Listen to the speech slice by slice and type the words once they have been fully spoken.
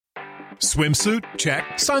Swimsuit? Check.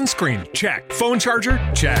 Sunscreen? Check. Phone charger?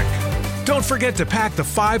 Check. Don't forget to pack the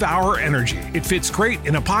 5-Hour Energy. It fits great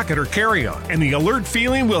in a pocket or carry-on, and the alert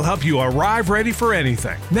feeling will help you arrive ready for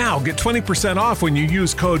anything. Now get 20% off when you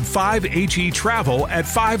use code 5HETRAVEL at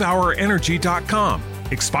 5hourenergy.com.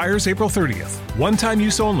 Expires April 30th. One-time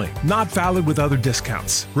use only. Not valid with other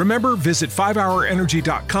discounts. Remember, visit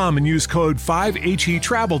 5hourenergy.com and use code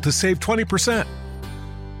 5HETRAVEL to save 20%.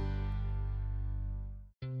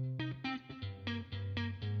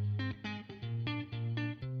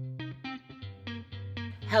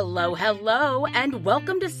 Hello, and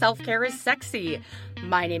welcome to Self-Care is Sexy.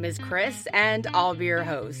 My name is Chris, and I'll be your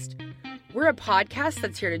host. We're a podcast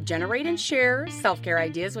that's here to generate and share self-care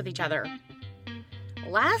ideas with each other.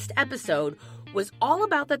 Last episode was all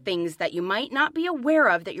about the things that you might not be aware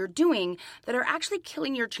of that you're doing that are actually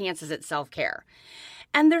killing your chances at self-care.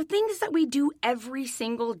 And they're things that we do every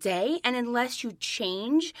single day, and unless you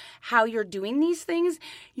change how you're doing these things,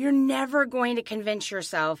 you're never going to convince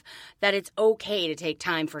yourself that it's okay to take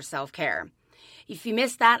time for self-care. If you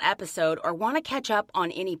missed that episode or want to catch up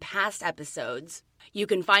on any past episodes, you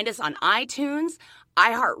can find us on iTunes,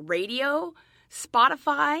 iHeartRadio,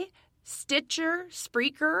 Spotify, Stitcher,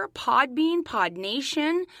 Spreaker, Podbean,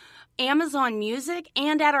 PodNation, Amazon Music,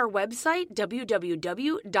 and at our website,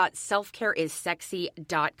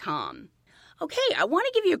 www.selfcareissexy.com. Okay, I want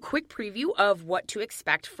to give you a quick preview of what to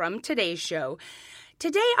expect from today's show.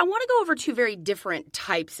 Today, I want to go over two very different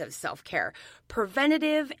types of self-care,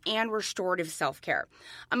 preventative and restorative self-care.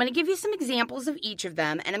 I'm going to give you some examples of each of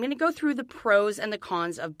them, and I'm going to go through the pros and the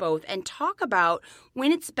cons of both and talk about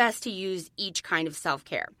when it's best to use each kind of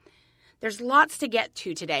self-care. There's lots to get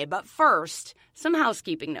to today, but first, some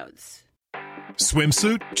housekeeping notes.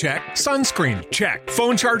 Swimsuit? Check. Sunscreen? Check.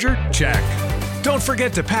 Phone charger? Check. Don't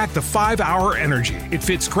forget to pack the 5-Hour Energy. It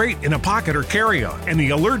fits great in a pocket or carry-on, and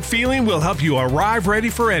the alert feeling will help you arrive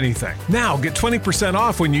ready for anything. Now get 20%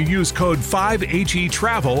 off when you use code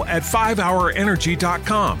 5HETRAVEL at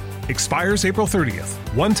 5hourenergy.com. Expires April 30th.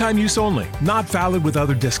 One-time use only. Not valid with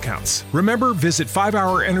other discounts. Remember, visit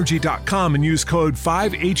 5hourenergy.com and use code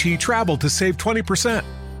 5HETRAVEL to save 20%.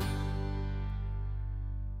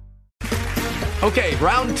 Okay,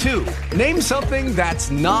 round two. Name something that's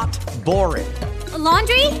not boring. A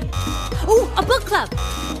laundry? Ooh, a book club.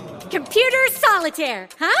 Computer solitaire,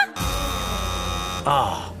 huh?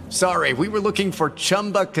 Ah, sorry, we were looking for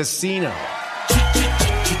Chumba Casino.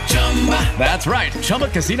 That's right.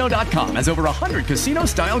 ChumbaCasino.com has over 100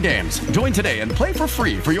 casino-style games. Join today and play for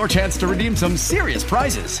free for your chance to redeem some serious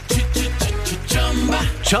prizes.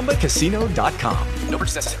 ChumbaCasino.com. No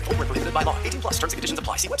purchase necessary. Void where prohibited by law. 18+ terms and conditions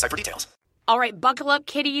apply. See website for details. All right, buckle up,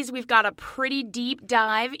 kiddies. We've got a pretty deep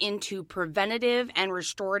dive into preventative and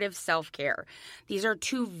restorative self-care. These are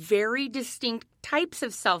two very distinct types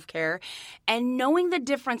of self-care, and knowing the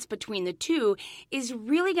difference between the two is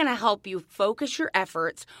really going to help you focus your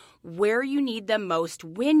efforts where you need them most,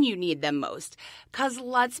 when you need them most. Because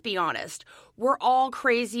let's be honest, we're all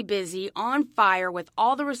crazy busy, on fire with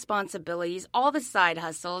all the responsibilities, all the side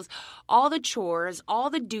hustles, all the chores, all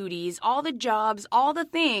the duties, all the jobs, all the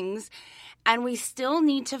things, and we still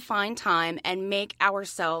need to find time and make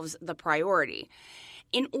ourselves the priority.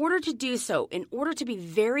 In order to do so, in order to be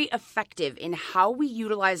very effective in how we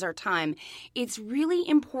utilize our time, it's really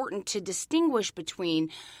important to distinguish between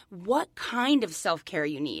what kind of self-care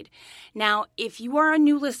you need. Now, if you are a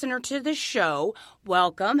new listener to the show,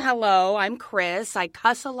 welcome. Hello, I'm Chris. I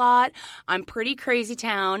cuss a lot. I'm pretty crazy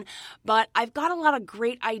town, but I've got a lot of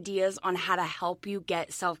great ideas on how to help you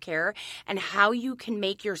get self-care and how you can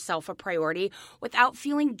make yourself a priority without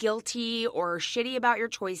feeling guilty or shitty about your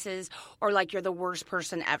choices or like you're the worst person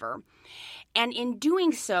ever. And in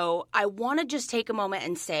doing so, I want to just take a moment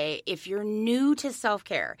and say, if you're new to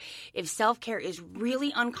self-care, if self-care is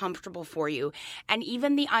really uncomfortable for you, and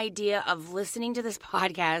even the idea of listening to this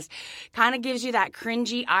podcast kind of gives you that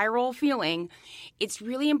cringy eye roll feeling, it's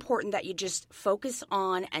really important that you just focus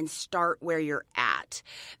on and start where you're at.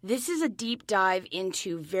 This is a deep dive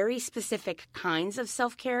into very specific kinds of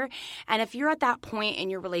self-care, and if you're at that point in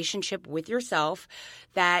your relationship with yourself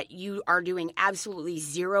that you are doing absolutely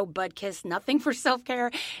zero bud kiss, nothing for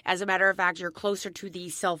self-care, as a matter of fact, you're closer to the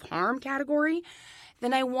self-harm category,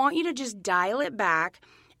 then I want you to just dial it back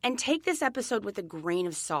And take this episode with a grain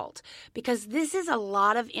of salt, because this is a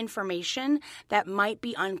lot of information that might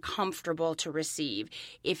be uncomfortable to receive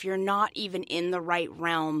if you're not even in the right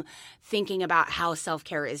realm thinking about how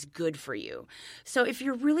self-care is good for you. So if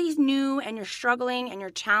you're really new and you're struggling and you're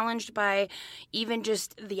challenged by even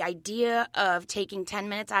just the idea of taking 10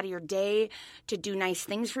 minutes out of your day to do nice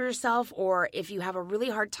things for yourself, or if you have a really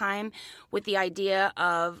hard time with the idea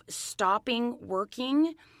of stopping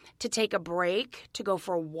working to take a break, to go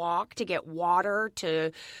for a walk, to get water,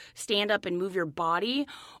 to stand up and move your body,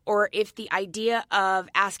 or if the idea of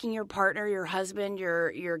asking your partner, your husband,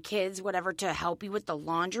 your kids, whatever, to help you with the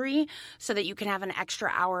laundry so that you can have an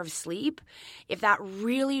extra hour of sleep, if that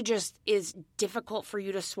really just is difficult for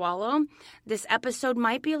you to swallow, this episode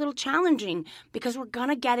might be a little challenging, because we're going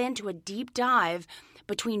to get into a deep dive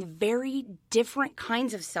between very different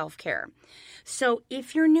kinds of self-care. So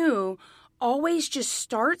if you're new, always just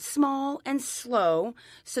start small and slow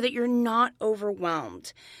so that you're not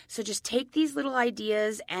overwhelmed. So just take these little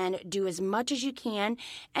ideas and do as much as you can,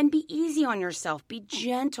 and be easy on yourself. Be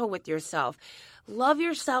gentle with yourself. Love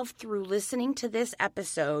yourself through listening to this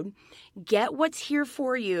episode. Get what's here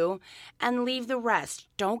for you and leave the rest.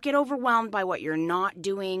 Don't get overwhelmed by what you're not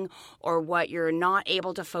doing or what you're not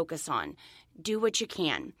able to focus on. Do what you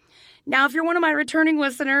can. Now, if you're one of my returning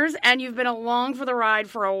listeners and you've been along for the ride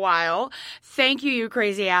for a while, thank you, you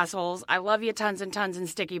crazy assholes. I love you tons and tons and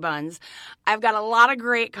sticky buns. I've got a lot of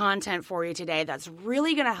great content for you today that's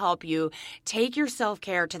really going to help you take your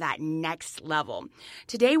self-care to that next level.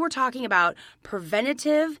 Today, we're talking about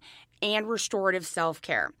preventative and restorative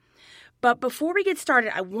self-care. But before we get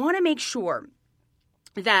started, I want to make sure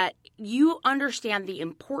that you understand the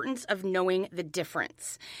importance of knowing the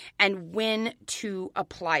difference and when to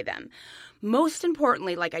apply them. Most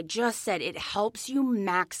importantly, like I just said, it helps you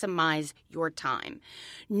maximize your time.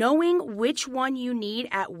 Knowing which one you need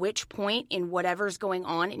at which point in whatever's going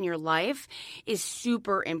on in your life is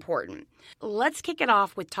super important. Let's kick it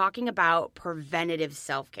off with talking about preventative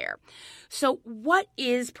self-care. So what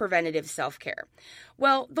is preventative self-care?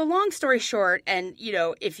 Well, the long story short, and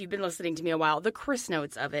if you've been listening to me a while, the Chris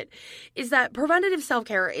notes of it is that preventative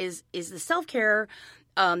self-care is the self-care,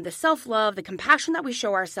 the self-love, the compassion that we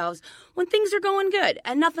show ourselves when things are going good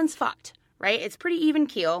and nothing's fucked, right? It's pretty even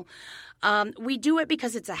keel. We do it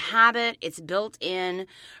because it's a habit. It's built in.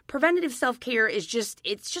 Preventative self-care is just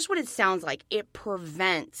what it sounds like. It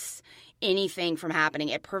prevents anything from happening.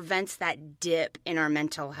 It prevents that dip in our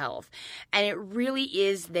mental health. And it really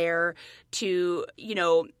is there to,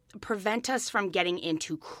 prevent us from getting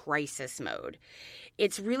into crisis mode.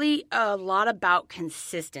 It's really a lot about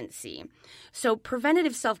consistency. So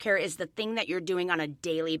preventative self-care is the thing that you're doing on a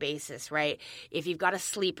daily basis, right? If you've got a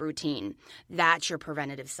sleep routine, that's your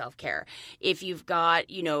preventative self-care. If you've got,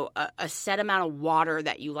 a set amount of water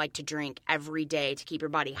that you like to drink every day to keep your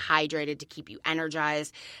body hydrated, to keep you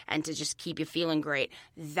energized, and to just keep you feeling great,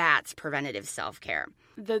 that's preventative self-care.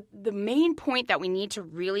 The main point that we need to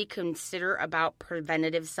really consider about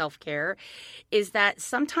preventative self-care is that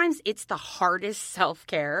sometimes it's the hardest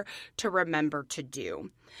self-care to remember to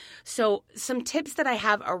do. So some tips that I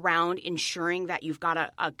have around ensuring that you've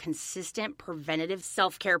got a consistent preventative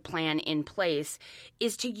self-care plan in place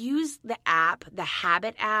is to use the app, the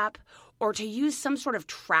Habit app, or to use some sort of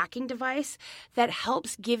tracking device that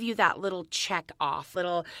helps give you that little check off,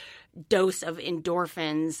 little dose of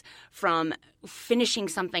endorphins from finishing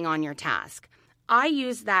something on your task. I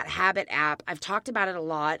use that Habit app. I've talked about it a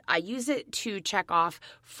lot. I use it to check off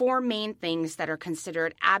 4 main things that are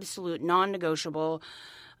considered absolute non-negotiable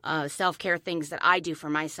self-care things that I do for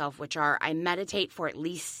myself, which are I meditate for at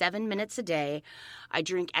least 7 minutes a day. I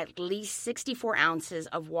drink at least 64 ounces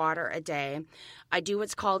of water a day. I do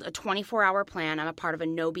what's called a 24-hour plan. I'm a part of a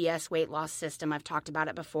no BS weight loss system. I've talked about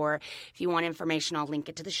it before. If you want information, I'll link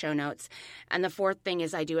it to the show notes. And the 4th thing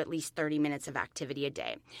is I do at least 30 minutes of activity a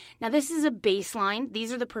day. Now, this is a baseline.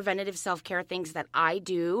 These are the preventative self-care things that I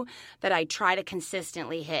do that I try to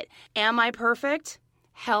consistently hit. Am I perfect?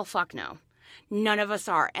 Hell fuck no. None of us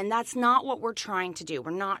are. And that's not what we're trying to do.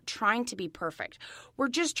 We're not trying to be perfect. We're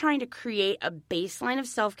just trying to create a baseline of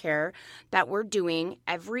self-care that we're doing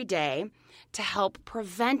every day to help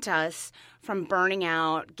prevent us from burning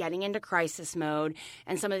out, getting into crisis mode,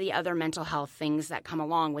 and some of the other mental health things that come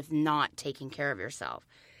along with not taking care of yourself.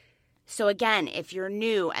 So again, if you're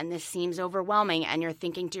new and this seems overwhelming and you're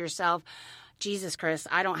thinking to yourself, Jesus, Chris,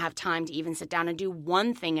 I don't have time to even sit down and do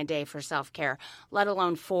 1 thing a day for self-care, let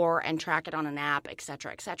alone 4 and track it on an app,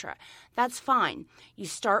 etc., etc. That's fine. You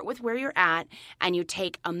start with where you're at and you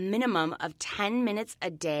take a minimum of 10 minutes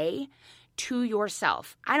a day to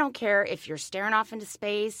yourself. I don't care if you're staring off into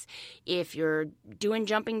space, if you're doing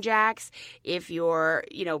jumping jacks, if you're,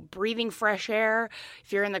 breathing fresh air,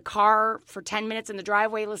 if you're in the car for 10 minutes in the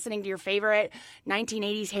driveway listening to your favorite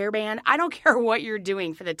 1980s hair band. I don't care what you're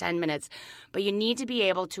doing for the 10 minutes, but you need to be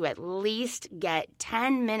able to at least get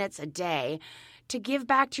 10 minutes a day to give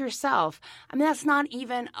back to yourself. I mean, that's not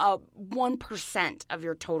even 1% of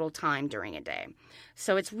your total time during a day.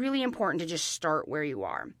 So it's really important to just start where you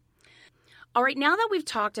are. All right, now that we've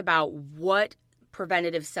talked about what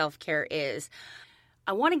preventative self-care is,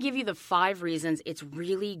 I want to give you the 5 reasons it's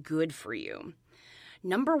really good for you.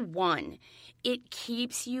 Number 1, it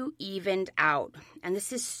keeps you evened out. And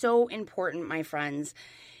this is so important, my friends.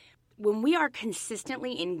 When we are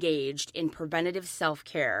consistently engaged in preventative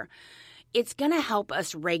self-care, it's going to help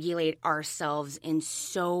us regulate ourselves in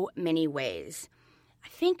so many ways. I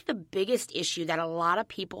think the biggest issue that a lot of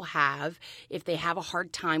people have if they have a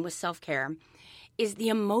hard time with self-care is the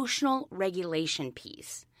emotional regulation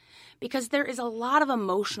piece. Because there is a lot of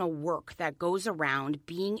emotional work that goes around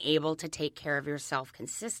being able to take care of yourself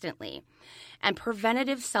consistently. And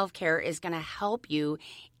preventative self-care is going to help you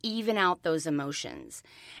even out those emotions.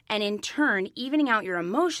 And in turn, evening out your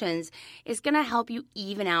emotions is going to help you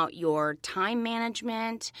even out your time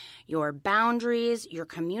management, your boundaries, your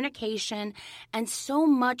communication, and so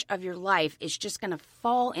much of your life is just going to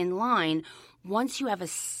fall in line once you have a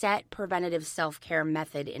set preventative self-care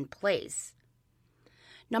method in place.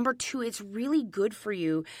 Number 2, it's really good for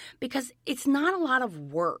you because it's not a lot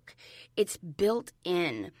of work. It's built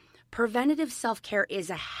in. Preventative self-care is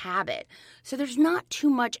a habit, so there's not too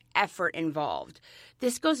much effort involved.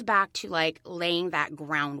 This goes back to laying that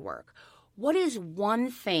groundwork. What is one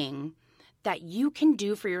thing that you can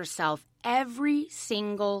do for yourself every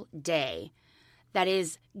single day that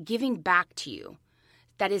is giving back to you,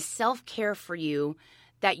 that is self-care for you,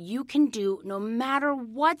 that you can do no matter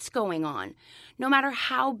what's going on, no matter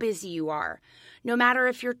how busy you are, no matter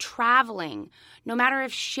if you're traveling, no matter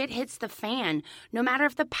if shit hits the fan, no matter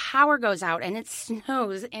if the power goes out and it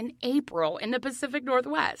snows in April in the Pacific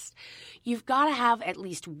Northwest. You've got to have at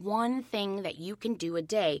least one thing that you can do a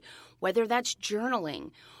day, whether that's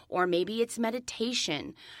journaling or maybe it's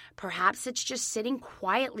meditation. Perhaps it's just sitting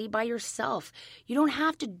quietly by yourself. You don't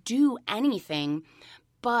have to do anything,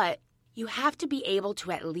 but you have to be able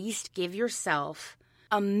to at least give yourself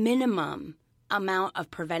a minimum amount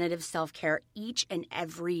of preventative self-care each and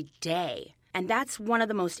every day. And that's one of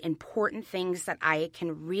the most important things that I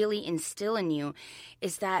can really instill in you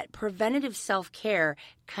is that preventative self-care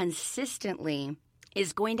consistently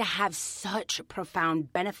is going to have such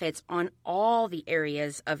profound benefits on all the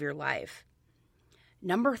areas of your life.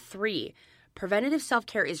 Number 3, preventative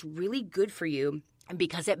self-care is really good for you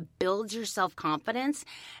because it builds your self-confidence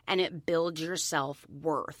and it builds your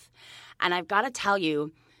self-worth. And I've got to tell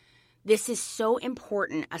you, this is so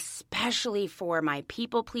important, especially for my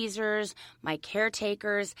people pleasers, my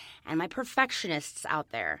caretakers, and my perfectionists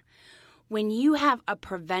out there. When you have a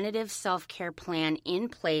preventative self-care plan in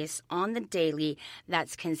place on the daily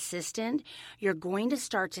that's consistent, you're going to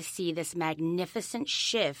start to see this magnificent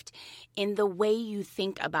shift in the way you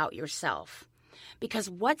think about yourself. Because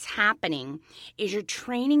what's happening is you're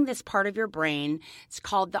training this part of your brain. It's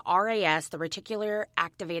called the RAS, the reticular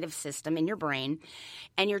activative system in your brain,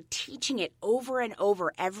 and you're teaching it over and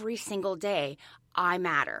over every single day. I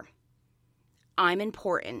matter. I'm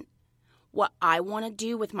important. What I want to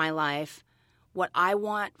do with my life, what I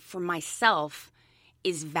want for myself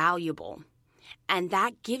is valuable. And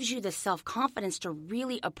that gives you the self-confidence to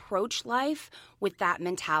really approach life with that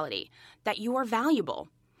mentality, that you are valuable.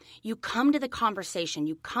 You come to the conversation,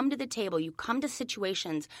 you come to the table, you come to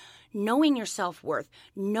situations knowing your self-worth,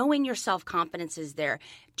 knowing your self-confidence is there,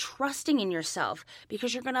 trusting in yourself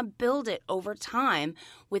because you're going to build it over time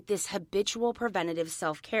with this habitual preventative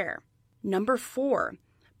self-care. Number 4,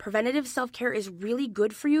 preventative self-care is really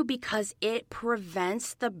good for you because it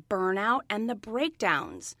prevents the burnout and the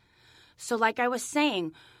breakdowns. So like I was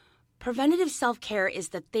saying, preventative self-care is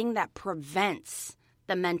the thing that prevents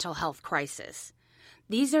the mental health crisis.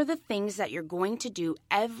 These are the things that you're going to do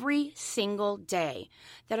every single day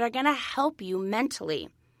that are going to help you mentally.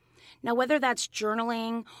 Now, whether that's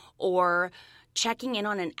journaling or checking in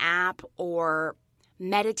on an app or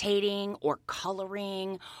meditating or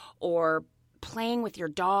coloring or playing with your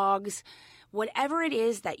dogs, whatever it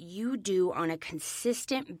is that you do on a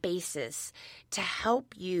consistent basis to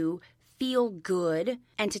help you feel good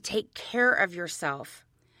and to take care of yourself.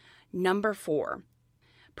 Number 4.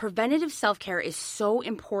 Preventative self-care is so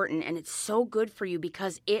important and it's so good for you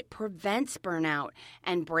because it prevents burnout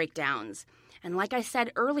and breakdowns. And like I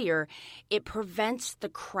said earlier, it prevents the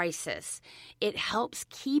crisis. It helps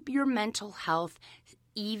keep your mental health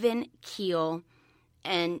even keel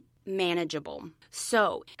and manageable.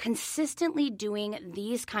 So consistently doing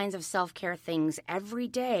these kinds of self-care things every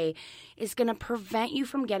day is going to prevent you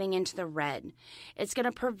from getting into the red. It's going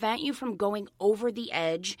to prevent you from going over the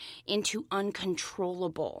edge into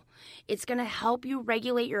uncontrollable. It's going to help you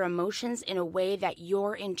regulate your emotions in a way that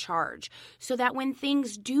you're in charge, so that when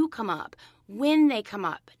things do come up, when they come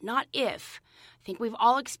up, not if. I think we've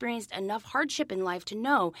all experienced enough hardship in life to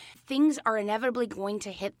know things are inevitably going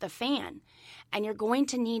to hit the fan, and you're going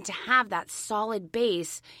to need to have that solid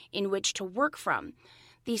base in which to work from.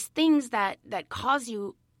 These things that cause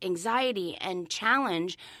you anxiety and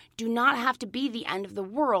challenge do not have to be the end of the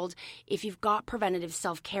world if you've got preventative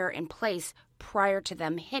self-care in place prior to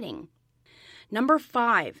them hitting. Number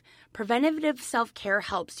 5, preventative self-care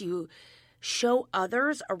helps you show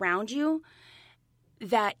others around you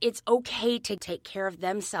that it's okay to take care of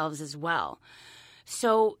themselves as well.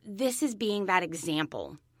 So this is being that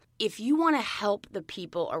example. If you want to help the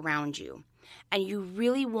people around you and you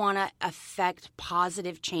really want to affect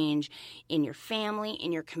positive change in your family,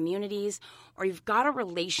 in your communities, or you've got a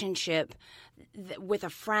relationship with a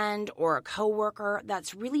friend or a coworker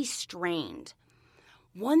that's really strained,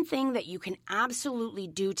 one thing that you can absolutely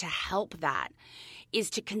do to help that is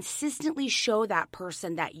to consistently show that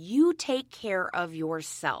person that you take care of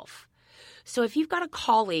yourself. So if you've got a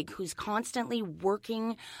colleague who's constantly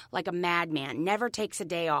working like a madman, never takes a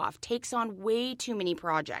day off, takes on way too many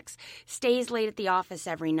projects, stays late at the office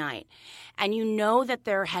every night, and you know that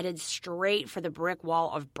they're headed straight for the brick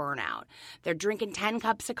wall of burnout. They're drinking 10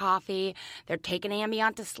 cups of coffee, they're taking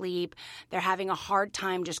Ambien to sleep, they're having a hard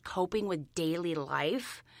time just coping with daily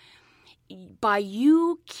life. By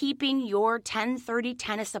you keeping your 10:30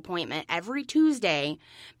 tennis appointment every Tuesday,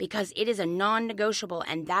 because it is a non-negotiable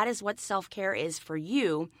and that is what self-care is for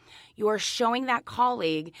you, you are showing that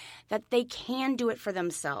colleague that they can do it for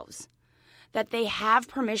themselves, that they have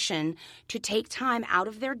permission to take time out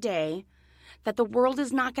of their day, that the world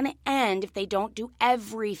is not going to end if they don't do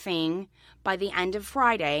everything by the end of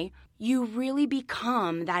Friday. You really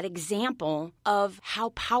become that example of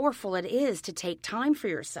how powerful it is to take time for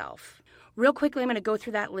yourself. Real quickly, I'm going to go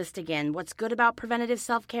through that list again. What's good about preventative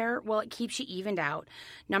self-care? Well, it keeps you evened out.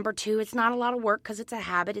 Number 2, it's not a lot of work because it's a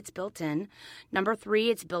habit. It's built in. Number 3,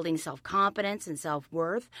 it's building self-confidence and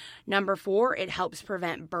self-worth. Number 4, it helps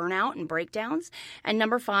prevent burnout and breakdowns. And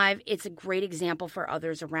number 5, it's a great example for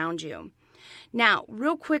others around you. Now,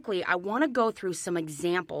 real quickly, I want to go through some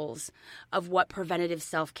examples of what preventative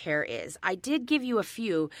self-care is. I did give you a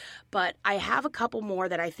few, but I have a couple more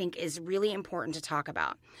that I think is really important to talk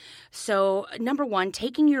about. So, number 1,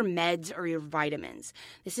 taking your meds or your vitamins.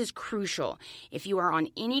 This is crucial. If you are on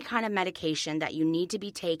any kind of medication that you need to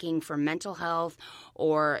be taking for mental health,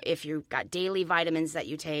 or if you've got daily vitamins that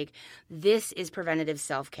you take, this is preventative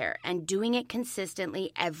self-care. And doing it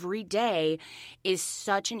consistently every day is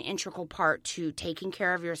such an integral part to taking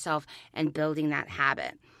care of yourself and building that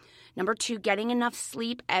habit. Number 2, getting enough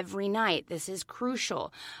sleep every night. This is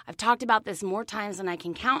crucial. I've talked about this more times than I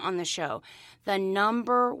can count on the show. The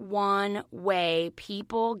number one way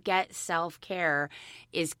people get self-care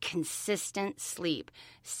is consistent sleep.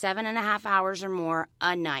 7.5 hours or more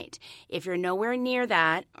a night. If you're nowhere near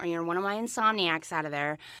that, or you're one of my insomniacs out of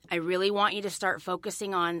there, I really want you to start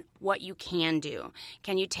focusing on what you can do.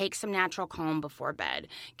 Can you take some natural calm before bed?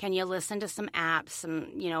 Can you listen to some apps,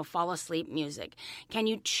 some, fall asleep music? Can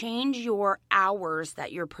you change your hours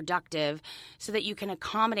that you're productive so that you can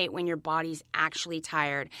accommodate when your body's actually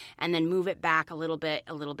tired, and then move it back a little bit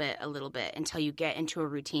until you get into a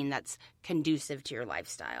routine that's conducive to your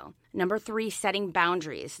lifestyle. Number 3, setting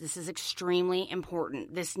boundaries. This is extremely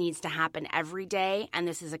important. This needs to happen every day, and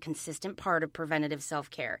this is a consistent part of preventative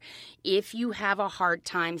self-care. If you have a hard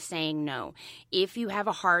time saying no, if you have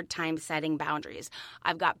a hard time setting boundaries,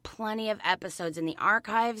 I've got plenty of episodes in the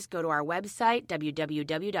archives. Go to our website,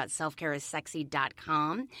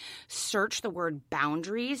 www.selfcareissexy.com. Search the word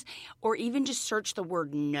boundaries, or even just search the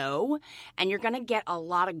word no, and you're going to get a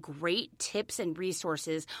lot of great tips and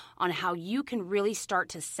resources on how you can really start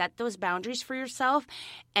to set those boundaries for yourself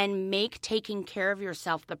and make taking care of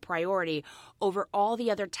yourself the priority over all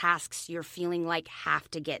the other tasks you're feeling like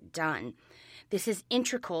have to get done. This is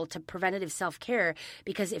integral to preventative self-care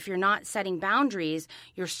because if you're not setting boundaries,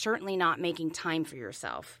 you're certainly not making time for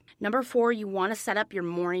yourself. Number 4, you want to set up your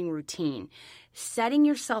morning routine. Setting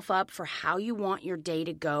yourself up for how you want your day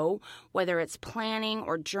to go, whether it's planning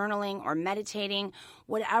or journaling or meditating,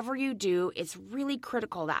 whatever you do, it's really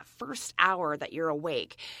critical that first hour that you're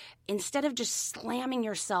awake. Instead of just slamming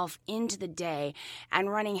yourself into the day and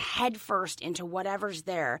running headfirst into whatever's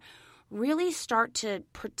there, really start to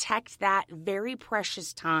protect that very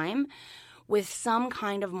precious time with some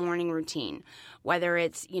kind of morning routine, whether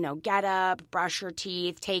it's, get up, brush your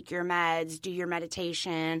teeth, take your meds, do your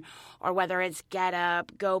meditation, or whether it's get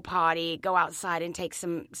up, go potty, go outside and take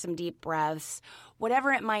some deep breaths,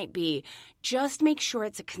 whatever it might be. Just make sure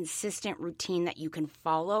it's a consistent routine that you can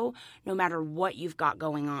follow no matter what you've got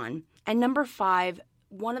going on. And number 5,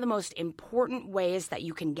 one of the most important ways that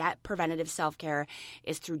you can get preventative self-care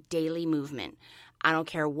is through daily movement. I don't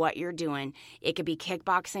care what you're doing. It could be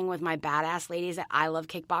kickboxing with my badass ladies at I Love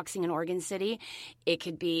Kickboxing in Oregon City. It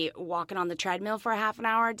could be walking on the treadmill for a half an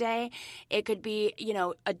hour a day. It could be,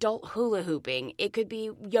 adult hula hooping. It could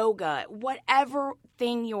be yoga. Whatever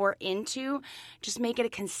thing you're into, just make it a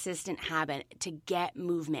consistent habit to get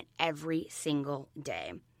movement every single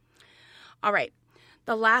day. All right.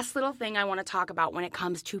 The last little thing I want to talk about when it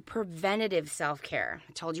comes to preventative self-care,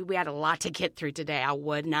 I told you we had a lot to get through today. I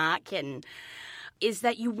would not kidding. Is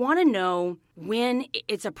that you want to know when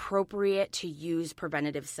it's appropriate to use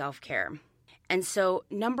preventative self-care. And so,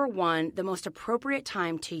 number 1, the most appropriate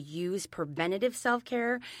time to use preventative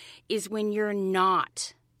self-care is when you're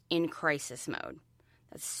not in crisis mode.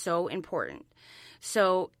 That's so important.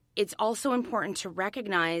 So, it's also important to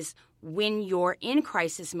recognize when you're in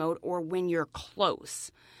crisis mode or when you're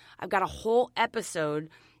close. I've got a whole episode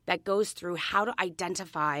that goes through how to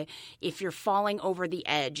identify if you're falling over the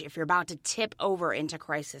edge, if you're about to tip over into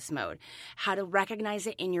crisis mode, how to recognize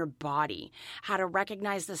it in your body, how to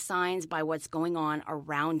recognize the signs by what's going on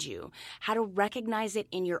around you, how to recognize it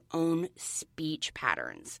in your own speech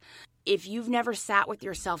patterns. If you've never sat with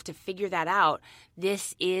yourself to figure that out,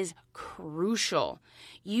 this is crucial.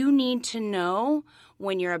 You need to know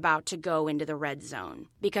when you're about to go into the red zone,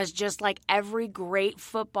 because just like every great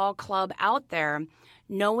football club out there,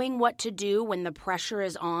 knowing what to do when the pressure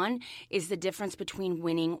is on is the difference between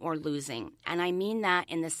winning or losing. And I mean that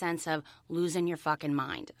in the sense of losing your fucking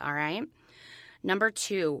mind, all right? Number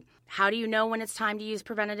 2, how do you know when it's time to use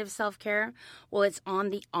preventative self-care? Well, it's on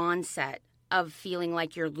the onset of feeling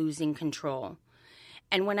like you're losing control.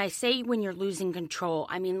 And when I say when you're losing control,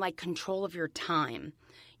 I mean like control of your time,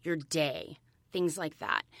 your day, things like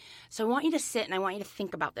that. So I want you to sit and I want you to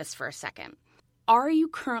think about this for a second. Are you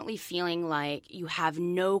currently feeling like you have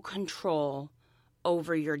no control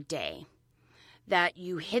over your day? That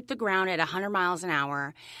you hit the ground at 100 miles an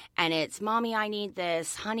hour and it's, Mommy, I need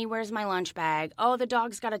this. Honey, where's my lunch bag? Oh, the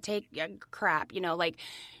dog's got to take crap.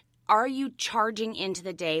 Are you charging into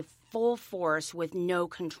the day full force with no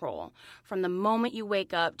control from the moment you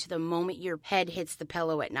wake up to the moment your head hits the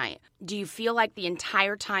pillow at night? Do you feel like the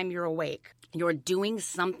entire time you're awake, you're doing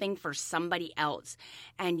something for somebody else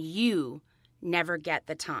and you never get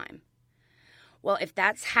the time? Well, if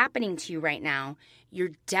that's happening to you right now,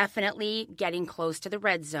 you're definitely getting close to the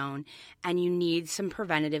red zone and you need some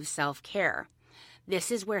preventative self-care. This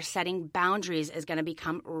is where setting boundaries is going to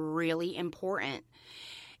become really important.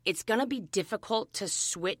 It's going to be difficult to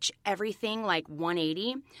switch everything like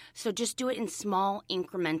 180, so just do it in small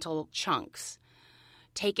incremental chunks.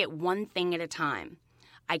 Take it one thing at a time.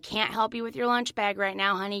 I can't help you with your lunch bag right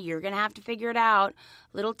now, honey. You're going to have to figure it out.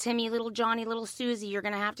 Little Timmy, little Johnny, little Susie, you're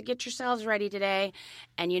going to have to get yourselves ready today.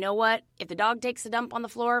 And you know what? If the dog takes a dump on the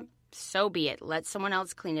floor, so be it. Let someone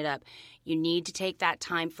else clean it up. You need to take that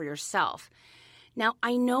time for yourself. Now,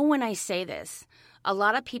 I know when I say this, a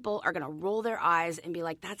lot of people are going to roll their eyes and be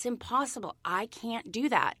like, that's impossible. I can't do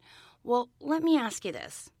that. Well, let me ask you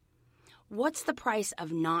this. What's the price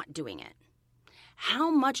of not doing it?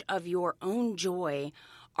 How much of your own joy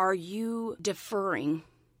are you deferring?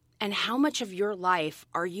 And how much of your life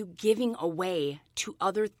are you giving away to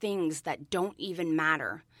other things that don't even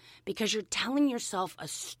matter? Because you're telling yourself a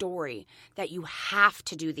story that you have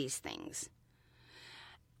to do these things.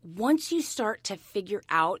 Once you start to figure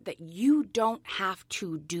out that you don't have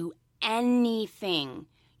to do anything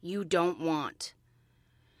you don't want,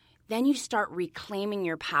 then you start reclaiming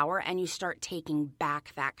your power and you start taking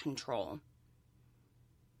back that control.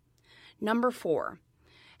 Number 4,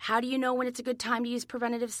 how do you know when it's a good time to use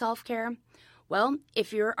preventative self-care? Well,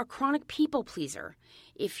 if you're a chronic people pleaser,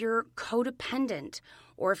 if you're codependent,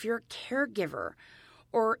 or if you're a caregiver,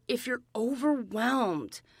 or if you're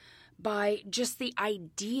overwhelmed by just the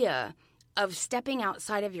idea of stepping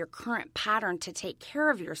outside of your current pattern to take care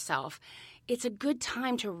of yourself, it's a good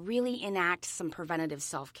time to really enact some preventative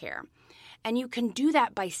self-care. And you can do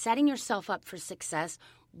that by setting yourself up for success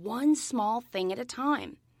one small thing at a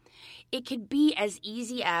time. It could be as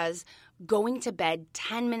easy as going to bed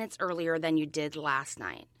 10 minutes earlier than you did last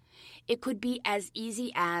night. It could be as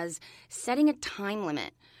easy as setting a time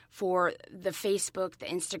limit for the Facebook, the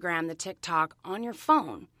Instagram, the TikTok on your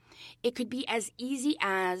phone. It could be as easy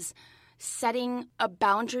as setting a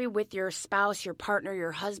boundary with your spouse, your partner,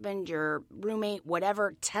 your husband, your roommate,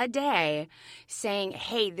 whatever, today, saying,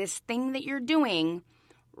 hey, this thing that you're doing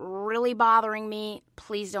really bothering me,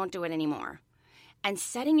 please don't do it anymore. And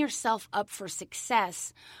setting yourself up for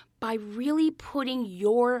success by really putting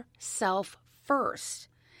yourself first.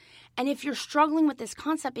 And if you're struggling with this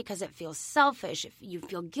concept because it feels selfish, if you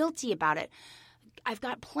feel guilty about it, I've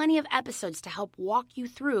got plenty of episodes to help walk you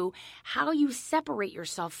through how you separate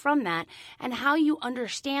yourself from that and how you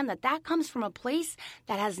understand that that comes from a place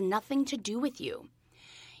that has nothing to do with you.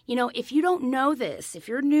 You know, if you don't know this, if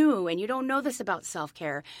you're new and you don't know this about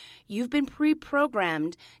self-care, you've been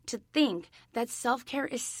pre-programmed to think that self-care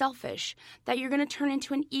is selfish, that you're going to turn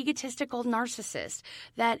into an egotistical narcissist,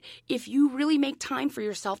 that if you really make time for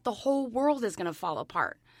yourself, the whole world is going to fall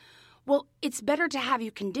apart. Well, it's better to have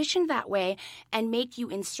you conditioned that way and make you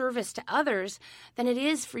in service to others than it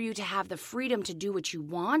is for you to have the freedom to do what you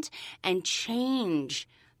want and change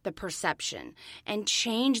the perception and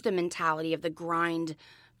change the mentality of the grind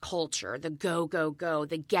culture, the go, go, go,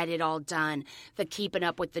 the get it all done, the keeping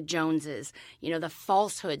up with the Joneses, you know, the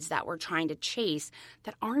falsehoods that we're trying to chase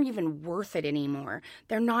that aren't even worth it anymore.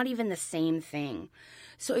 They're not even the same thing.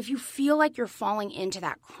 So if you feel like you're falling into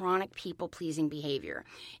that chronic people-pleasing behavior,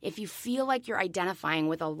 if you feel like you're identifying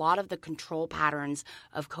with a lot of the control patterns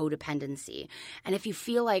of codependency, and if you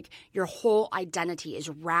feel like your whole identity is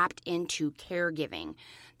wrapped into caregiving,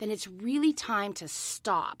 then it's really time to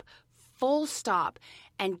stop, full stop,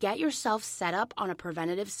 and get yourself set up on a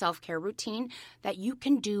preventative self-care routine that you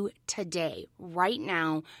can do today, right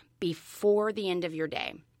now, before the end of your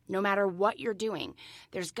day. No matter what you're doing,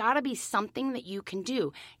 there's got to be something that you can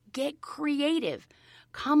do. Get creative.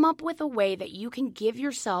 Come up with a way that you can give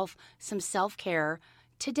yourself some self-care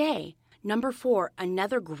today. Number 4,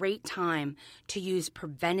 another great time to use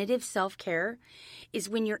preventative self-care is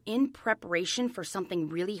when you're in preparation for something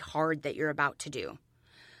really hard that you're about to do.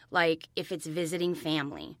 Like if it's visiting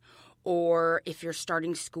family, or if you're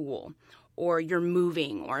starting school, or you're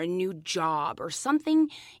moving, or a new job, or something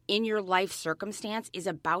in your life circumstance is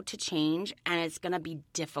about to change and it's going to be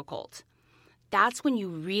difficult. That's when you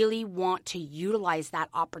really want to utilize that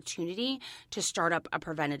opportunity to start up a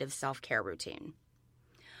preventative self-care routine.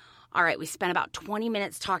 All right, we spent about 20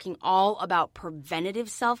 minutes talking all about preventative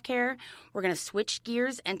self-care. We're going to switch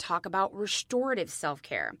gears and talk about restorative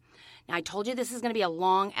self-care. Now, I told you this is going to be a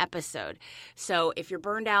long episode, so if you're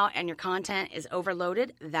burned out and your content is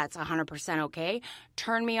overloaded, that's 100% okay.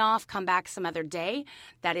 Turn me off, come back some other day.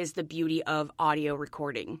 That is the beauty of audio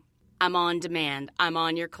recording. I'm on demand. I'm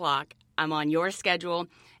on your clock. I'm on your schedule,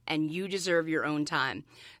 and you deserve your own time.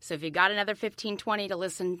 So if you got another 15, 20 to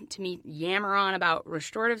listen to me yammer on about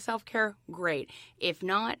restorative self-care, great. If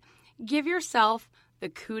not, give yourself the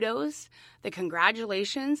kudos, the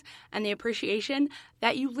congratulations, and the appreciation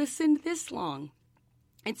that you listened this long.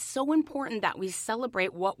 It's so important that we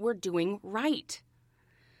celebrate what we're doing right.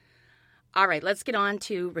 All right, let's get on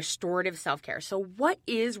to restorative self-care. So what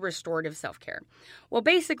is restorative self-care? Well,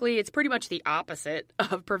 basically, it's pretty much the opposite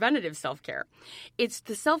of preventative self-care. It's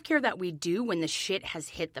the self-care that we do when the shit has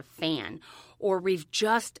hit the fan, or we've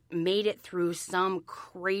just made it through some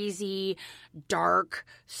crazy, dark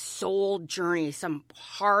soul journey, some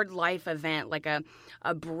hard life event like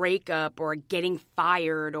a breakup or getting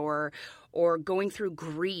fired or going through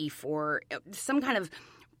grief or some kind of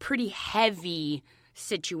pretty heavy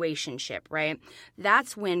situationship, right?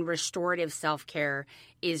 That's when restorative self-care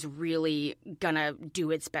is really gonna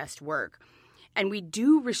do its best work. And we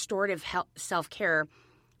do restorative self-care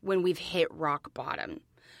when we've hit rock bottom.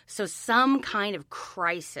 So some kind of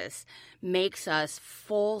crisis makes us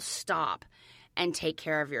full stop and take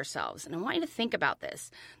care of yourselves. And I want you to think about this.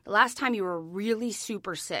 The last time you were really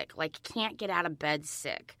super sick, like can't get out of bed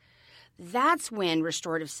sick, that's when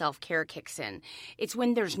restorative self-care kicks in. It's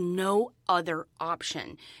when there's no other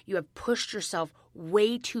option. You have pushed yourself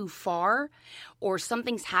way too far, or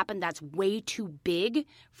something's happened that's way too big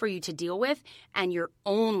for you to deal with, and your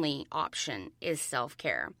only option is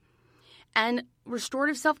self-care. And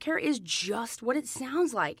restorative self-care is just what it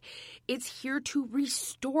sounds like. It's here to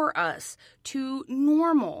restore us to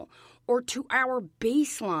normal, or to our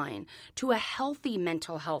baseline, to a healthy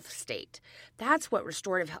mental health state. That's what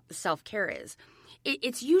restorative self-care is.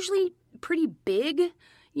 It's usually pretty big.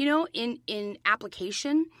 in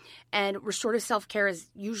application, and restorative self-care is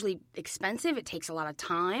usually expensive. It takes a lot of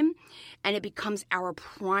time, and it becomes our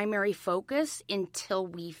primary focus until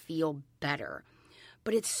we feel better.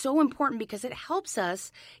 But it's so important because it helps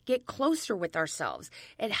us get closer with ourselves.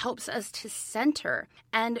 It helps us to center.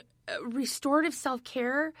 And restorative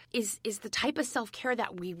self-care is the type of self-care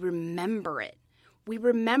that we remember it. We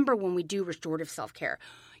remember when we do restorative self-care.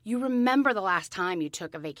 You remember the last time you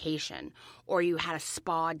took a vacation, or you had a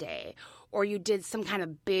spa day, or you did some kind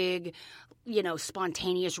of big,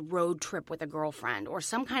 spontaneous road trip with a girlfriend, or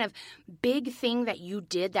some kind of big thing that you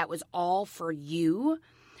did that was all for you,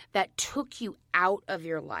 that took you out of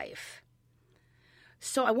your life.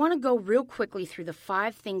 So I want to go real quickly through the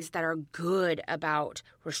 5 things that are good about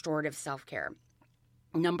restorative self-care.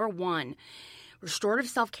 Number 1, restorative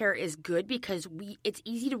self-care is good because it's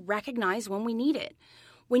easy to recognize when we need it.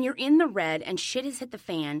 When you're in the red and shit has hit the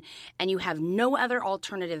fan and you have no other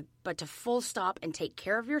alternative but to full stop and take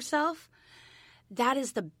care of yourself, that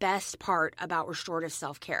is the best part about restorative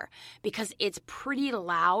self-care because it's pretty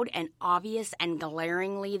loud and obvious and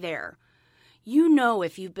glaringly there. You know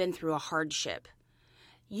if you've been through a hardship.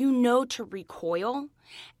 You know to recoil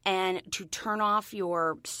and to turn off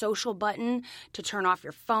your social button, to turn off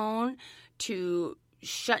your phone, to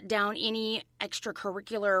shut down any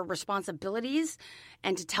extracurricular responsibilities,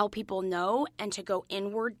 and to tell people no, and to go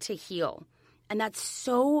inward to heal. And that's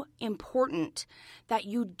so important that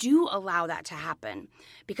you do allow that to happen.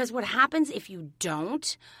 Because what happens if you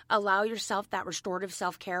don't allow yourself that restorative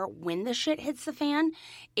self-care when the shit hits the fan,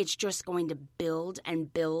 it's just going to build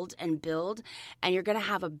and build and build. And you're going to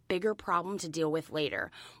have a bigger problem to deal with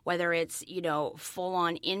later. Whether it's,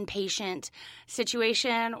 full-on inpatient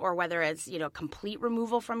situation, or whether it's, complete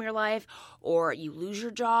removal from your life, or you lose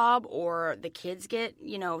your job, or the kids get,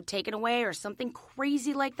 taken away, or something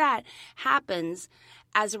crazy like that happens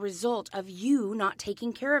as a result of you not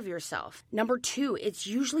taking care of yourself. Number 2, it's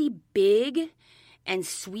usually big and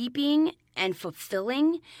sweeping and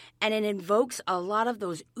fulfilling, and it invokes a lot of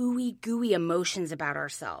those ooey gooey emotions about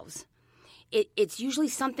ourselves. It's usually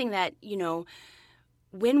something that,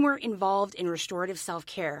 when we're involved in restorative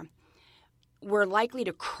self-care, we're likely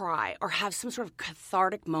to cry or have some sort of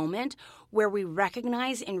cathartic moment where we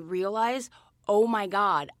recognize and realize, oh my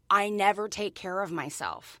God, I never take care of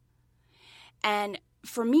myself. And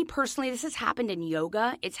for me personally, this has happened in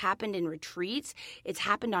yoga. It's happened in retreats. It's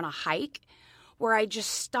happened on a hike where I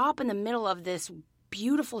just stop in the middle of this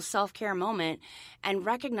beautiful self-care moment and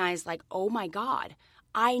recognize oh my God,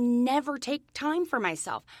 I never take time for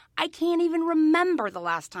myself. I can't even remember the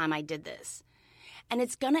last time I did this. And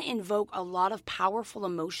it's going to invoke a lot of powerful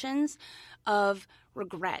emotions of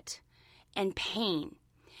regret and pain.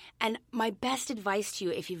 And my best advice to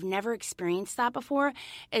you, if you've never experienced that before,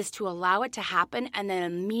 is to allow it to happen and then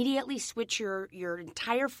immediately switch your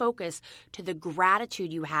entire focus to the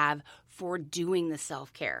gratitude you have for doing the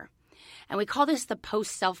self-care. And we call this the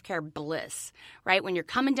post-self-care bliss, right? When you're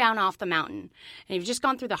coming down off the mountain and you've just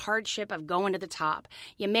gone through the hardship of going to the top.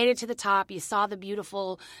 You made it to the top. You saw the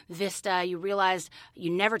beautiful vista. You realized you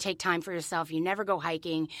never take time for yourself. You never go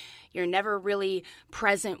hiking. You're never really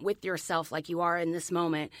present with yourself like you are in this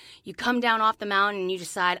moment. You come down off the mountain and you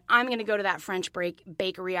decide, I'm going to go to that French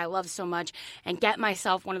bakery I love so much and get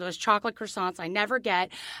myself one of those chocolate croissants I never get.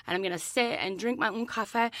 And I'm going to sit and drink my own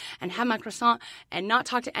café and have my croissant and not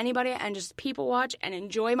talk to anybody and just people watch and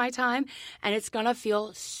enjoy my time. And it's going to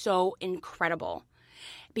feel so incredible.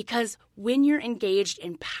 Because when you're engaged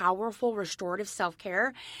in powerful restorative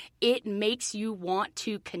self-care, it makes you want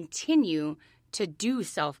to continue to do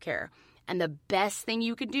self-care. And the best thing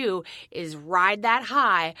you can do is ride that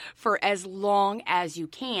high for as long as you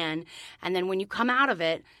can. And then when you come out of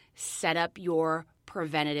it, set up your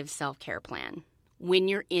preventative self-care plan. When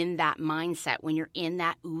you're in that mindset, when you're in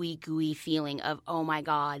that ooey gooey feeling of, oh my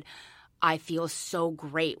God, I feel so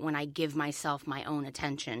great when I give myself my own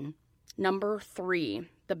attention. Number 3,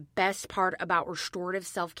 the best part about restorative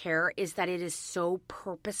self-care is that it is so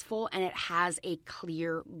purposeful and it has a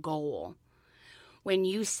clear goal. When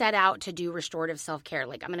you set out to do restorative self-care,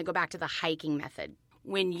 I'm going to go back to the hiking method.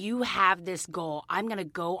 When you have this goal, I'm going to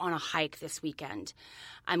go on a hike this weekend.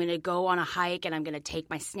 I'm going to go on a hike and I'm going to take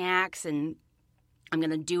my snacks and I'm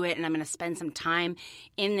going to do it and I'm going to spend some time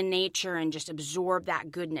in the nature and just absorb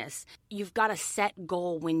that goodness. You've got a set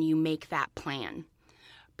goal when you make that plan.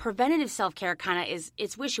 Preventative self-care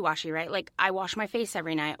it's wishy-washy, right? I wash my face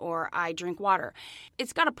every night or I drink water.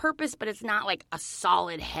 It's got a purpose, but it's not a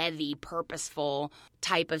solid, heavy, purposeful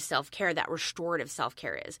type of self-care that restorative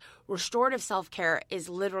self-care is. Restorative self-care is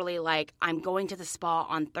literally I'm going to the spa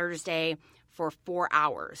on Thursday for 4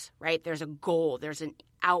 hours, right? There's a goal. There's an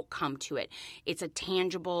outcome to it. It's a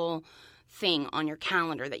tangible thing on your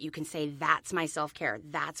calendar that you can say, that's my self-care.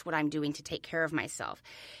 That's what I'm doing to take care of myself.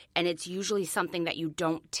 And it's usually something that you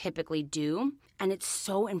don't typically do. And it's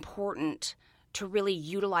so important to really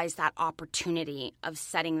utilize that opportunity of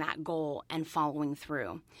setting that goal and following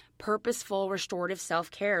through. Purposeful restorative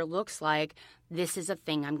self-care looks like, this is a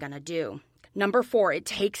thing I'm going to do. Number 4, it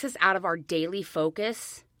takes us out of our daily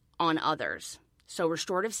focus on others. So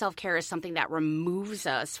restorative self-care is something that removes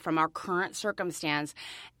us from our current circumstance,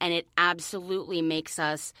 and it absolutely makes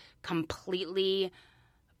us completely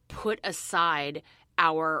put aside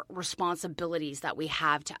our responsibilities that we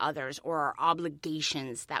have to others or our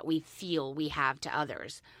obligations that we feel we have to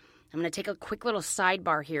others. I'm going to take a quick little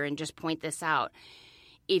sidebar here and just point this out.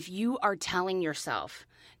 If you are telling yourself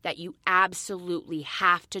that you absolutely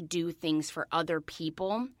have to do things for other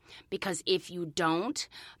people, because if you don't,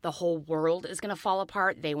 the whole world is going to fall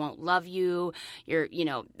apart. They won't love you.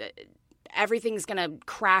 Everything's going to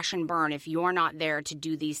crash and burn if you're not there to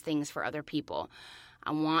do these things for other people.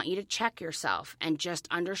 I want you to check yourself and just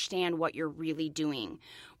understand what you're really doing,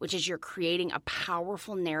 which is you're creating a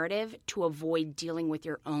powerful narrative to avoid dealing with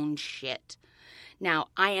your own shit. Now,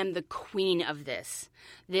 I am the queen of this.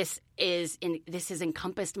 This has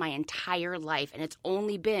encompassed my entire life, and it's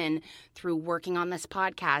only been through working on this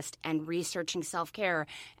podcast and researching self-care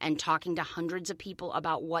and talking to hundreds of people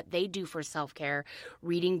about what they do for self-care,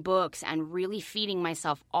 reading books, and really feeding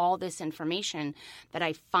myself all this information that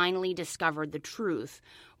I finally discovered the truth,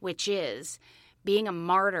 which is being a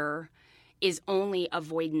martyr is only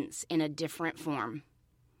avoidance in a different form.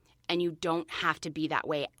 And you don't have to be that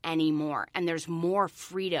way anymore. And there's more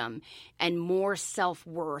freedom and more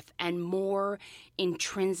self-worth and more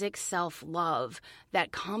intrinsic self-love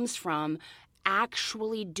that comes from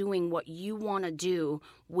actually doing what you want to do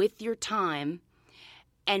with your time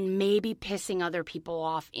and maybe pissing other people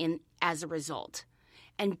off as a result.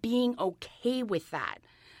 And being okay with that.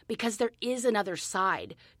 Because there is another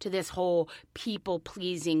side to this whole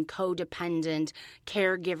people-pleasing, codependent,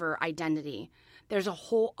 caregiver identity. There's a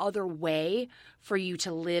whole other way for you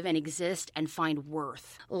to live and exist and find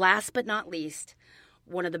worth. Last but not least,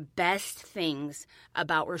 one of the best things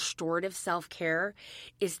about restorative self-care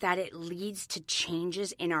is that it leads to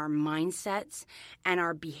changes in our mindsets and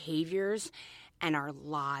our behaviors and our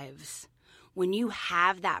lives. When you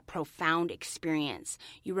have that profound experience,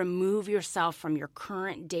 you remove yourself from your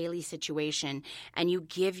current daily situation and you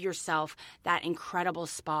give yourself that incredible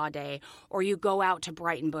spa day, or you go out to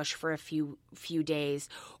Brighton Bush for a few days,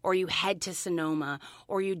 or you head to Sonoma,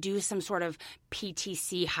 or you do some sort of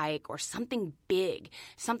PTC hike or something big,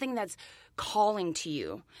 something that's calling to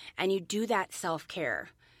you, and you do that self-care.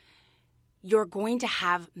 You're going to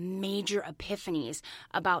have major epiphanies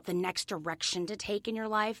about the next direction to take in your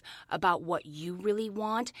life, about what you really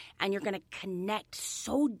want, and you're going to connect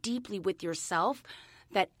so deeply with yourself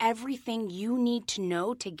that everything you need to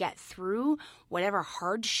know to get through whatever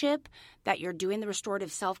hardship that you're doing the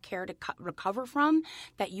restorative self-care to recover from,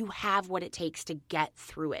 that you have what it takes to get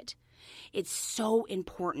through it. It's so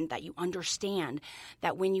important that you understand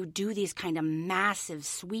that when you do these kind of massive,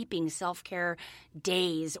 sweeping self-care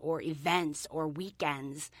days or events or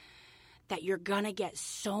weekends, that you're going to get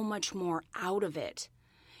so much more out of it.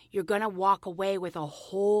 You're going to walk away with a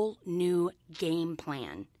whole new game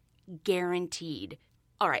plan, guaranteed.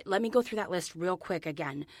 All right, let me go through that list real quick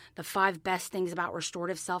again. The 5 best things about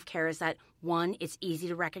restorative self-care is that 1, it's easy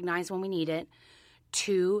to recognize when we need it.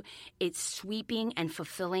 2, it's sweeping and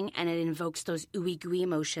fulfilling, and it invokes those ooey-gooey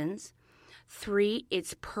emotions. 3,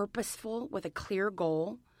 it's purposeful with a clear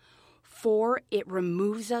goal. 4, it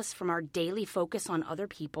removes us from our daily focus on other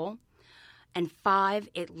people. And 5,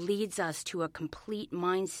 it leads us to a complete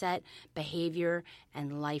mindset, behavior,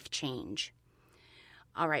 and life change.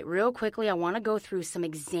 All right, real quickly, I want to go through some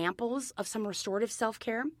examples of some restorative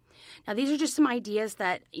self-care. Now, these are just some ideas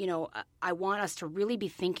that, I want us to really be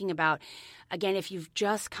thinking about. Again, if you've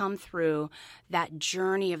just come through that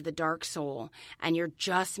journey of the dark soul and you're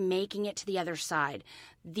just making it to the other side,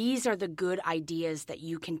 these are the good ideas that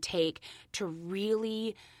you can take to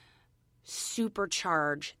really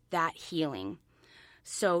supercharge that healing.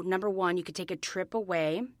 So, number 1, you could take a trip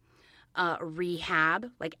away.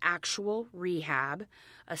 Rehab, like actual rehab,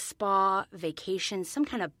 a spa, vacation, some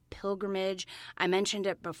kind of pilgrimage. I mentioned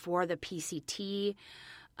it before, the PCT.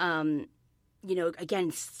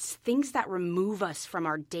 Again, things that remove us from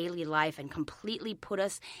our daily life and completely put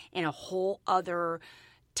us in a whole other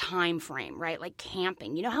time frame, right? Like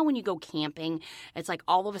camping. You know how when you go camping, it's like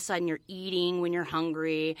all of a sudden you're eating when you're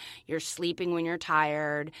hungry, you're sleeping when you're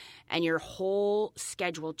tired, and your whole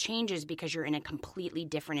schedule changes because you're in a completely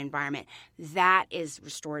different environment. That is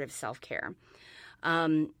restorative self-care.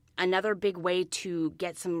 Another big way to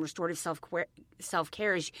get some restorative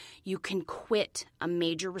self-care is you can quit a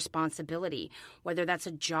major responsibility, whether that's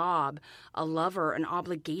a job, a lover, an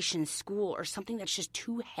obligation, school, or something that's just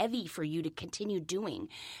too heavy for you to continue doing.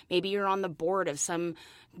 Maybe you're on the board of some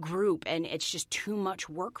group and it's just too much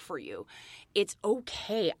work for you. It's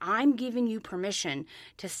okay. I'm giving you permission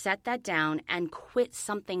to set that down and quit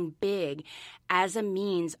something big as a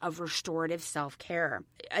means of restorative self-care.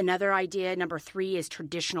 Another idea, number 3, is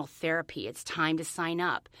traditional therapy. It's time to sign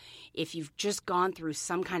up. If you've just gone through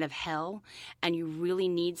some kind of hell and you really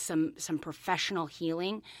need some professional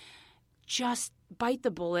healing, just bite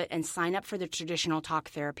the bullet and sign up for the traditional talk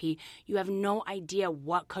therapy. You have no idea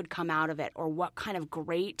what could come out of it or what kind of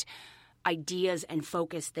great ideas and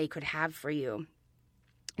focus they could have for you.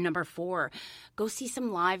 Number 4, go see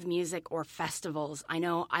some live music or festivals. I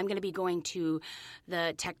know I'm going to be going to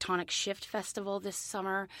the Tectonic Shift Festival this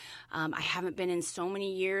summer. I haven't been in so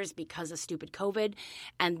many years because of stupid COVID,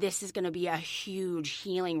 and this is going to be a huge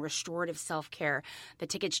healing, restorative self-care. The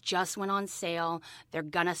tickets just went on sale. They're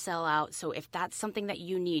going to sell out. So if that's something that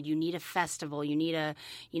you need a festival, you need a,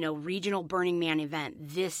 regional Burning Man event,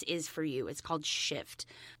 this is for you. It's called Shift.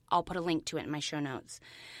 I'll put a link to it in my show notes.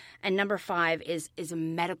 And number 5 is a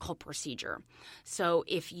medical procedure. So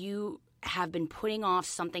if you have been putting off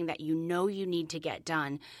something that you know you need to get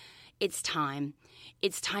done, it's time.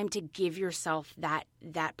 It's time to give yourself that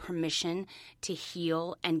permission to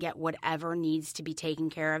heal and get whatever needs to be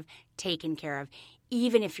taken care of,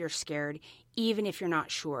 even if you're scared, even if you're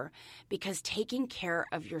not sure. Because taking care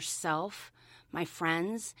of yourself, my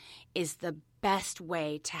friends, is the best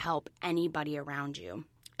way to help anybody around you.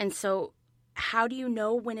 And so how do you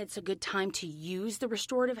know when it's a good time to use the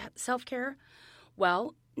restorative self-care?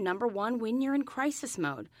 Well, number 1, when you're in crisis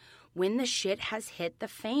mode, when the shit has hit the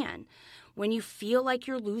fan, when you feel like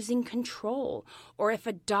you're losing control, or if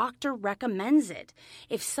a doctor recommends it.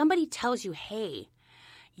 If somebody tells you, hey,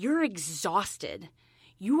 you're exhausted,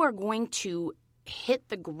 you are going to hit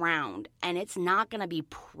the ground and it's not going to be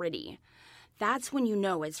pretty. That's when you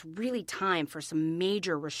know it's really time for some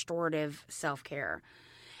major restorative self-care.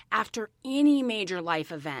 After any major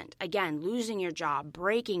life event, again, losing your job,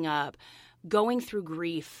 breaking up, going through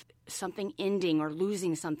grief, something ending or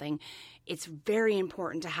losing something, it's very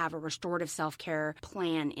important to have a restorative self-care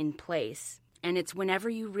plan in place. And it's whenever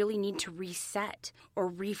you really need to reset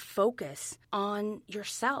or refocus on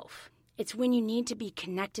yourself. It's when you need to be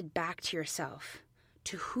connected back to yourself,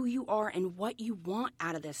 to who you are and what you want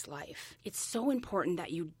out of this life. It's so important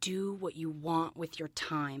that you do what you want with your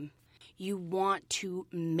time. You want to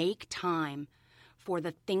make time for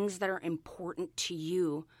the things that are important to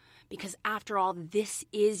you because, after all, this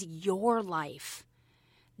is your life.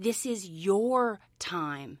 This is your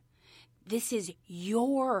time. This is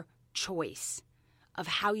your choice of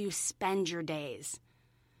how you spend your days.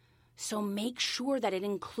 So make sure that it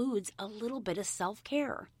includes a little bit of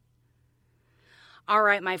self-care. All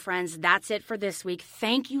right, my friends, that's it for this week.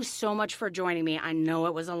 Thank you so much for joining me. I know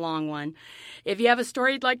it was a long one. If you have a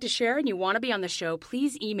story you'd like to share and you want to be on the show,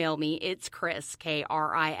 please email me. It's Kris, Kris,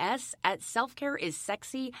 at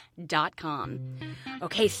selfcareissexy.com.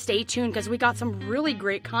 Okay, stay tuned because we got some really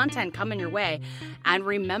great content coming your way. And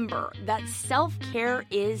remember that self-care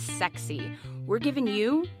is sexy. We're giving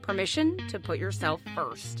you permission to put yourself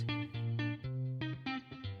first.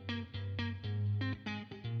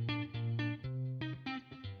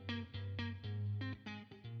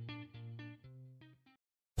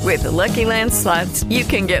 With the Lucky Land Slots, you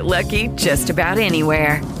can get lucky just about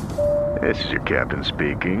anywhere. This is your captain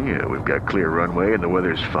speaking. We've got clear runway and the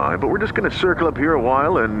weather's fine, but we're just going to circle up here a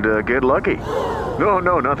while and get lucky.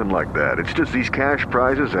 No, nothing like that. It's just these cash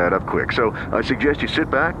prizes add up quick. So I suggest you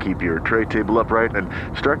sit back, keep your tray table upright, and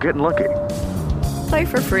start getting lucky. Play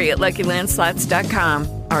for free at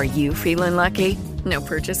LuckyLandSlots.com. Are you feeling lucky? No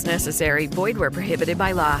purchase necessary. Void where prohibited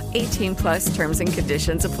by law. 18+ terms and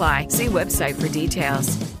conditions apply. See website for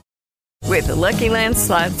details. With the Lucky Land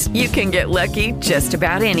Slots, you can get lucky just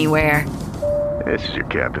about anywhere. This is your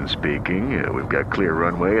captain speaking. We've got clear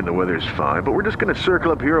runway and the weather's fine, but we're just going to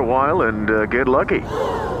circle up here a while and get lucky.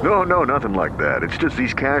 No, nothing like that. It's just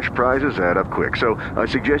these cash prizes add up quick. So I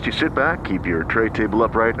suggest you sit back, keep your tray table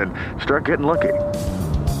upright, and start getting lucky.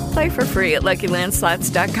 Play for free at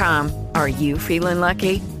LuckyLandSlots.com. Are you feeling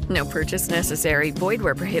lucky? No purchase necessary. Void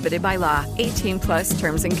where prohibited by law. 18+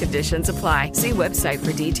 terms and conditions apply. See website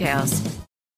for details.